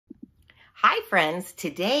Hi friends,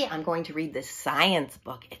 today I'm going to read the science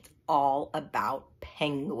book. It's all about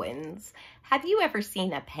penguins. Have you ever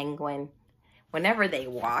seen a penguin? Whenever they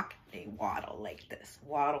walk, they waddle like this.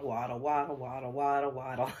 Waddle, waddle, waddle, waddle, waddle,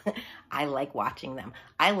 waddle. I like watching them.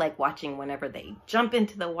 I like watching whenever they jump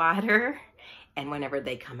into the water and whenever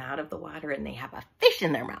they come out of the water and they have a fish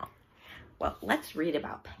in their mouth. Well, let's read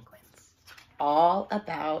about penguins. All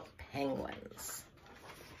about penguins.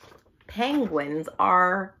 Penguins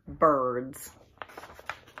are birds.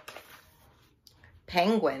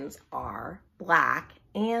 Penguins are black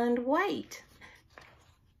and white.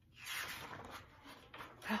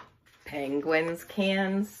 Penguins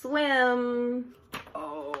can swim.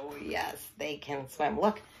 Oh, yes, they can swim.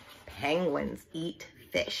 Look, penguins eat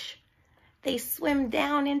fish. They swim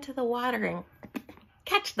down into the water and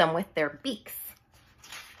catch them with their beaks.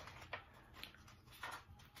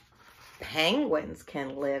 Penguins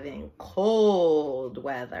can live in cold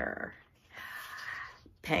weather.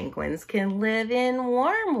 Penguins can live in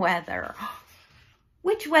warm weather.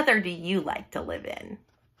 Which weather do you like to live in?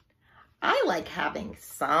 I like having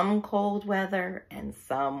some cold weather and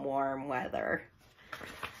some warm weather.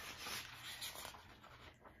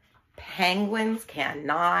 Penguins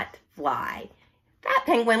cannot fly. That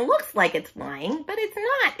penguin looks like it's flying, but it's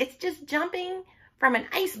not. It's just jumping from an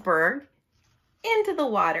iceberg into the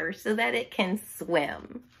water so that it can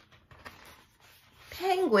swim.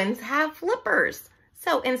 Penguins have flippers.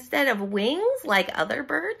 So instead of wings like other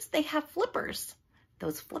birds, they have flippers.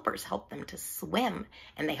 Those flippers help them to swim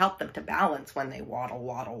and they help them to balance when they waddle,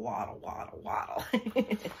 waddle, waddle, waddle, waddle.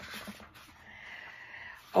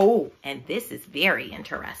 Oh, and this is very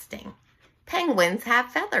interesting. Penguins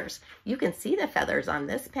have feathers. You can see the feathers on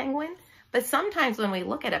this penguin, but sometimes when we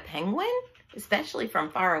look at a penguin, especially from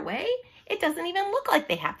far away, it doesn't even look like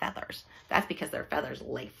they have feathers. That's because their feathers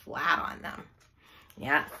lay flat on them.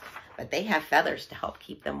 Yes, but they have feathers to help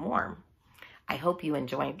keep them warm. I hope you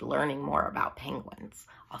enjoyed learning more about penguins.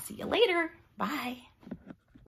 I'll see you later. Bye.